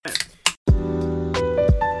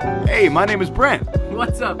Hey, my name is Brent.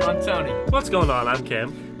 What's up? I'm Tony. What's going on? I'm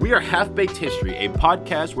Cam. We are Half-Baked History, a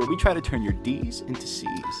podcast where we try to turn your D's into C's.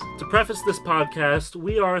 To preface this podcast,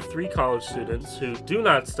 we are 3 college students who do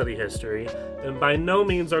not study history and by no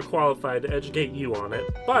means are qualified to educate you on it,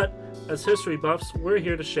 but as history buffs, we're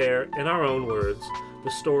here to share, in our own words, the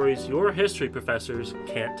stories your history professors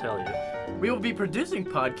can't tell you. We will be producing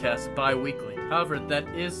podcasts bi-weekly. However, that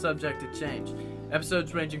is subject to change.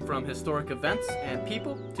 Episodes ranging from historic events and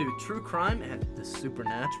people to true crime and the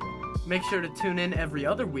supernatural. Make sure to tune in every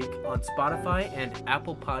other week on Spotify and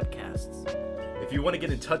Apple Podcasts. If you want to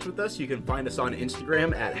get in touch with us, you can find us on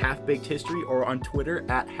Instagram at Half-Baked History or on Twitter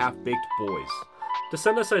at Half-Baked Boys. To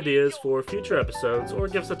send us ideas for future episodes or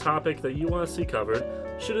give us a topic that you want to see covered,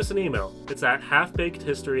 shoot us an email. It's at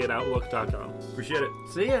halfbakedhistory@outlook.com. Appreciate it.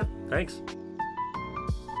 See ya. Thanks.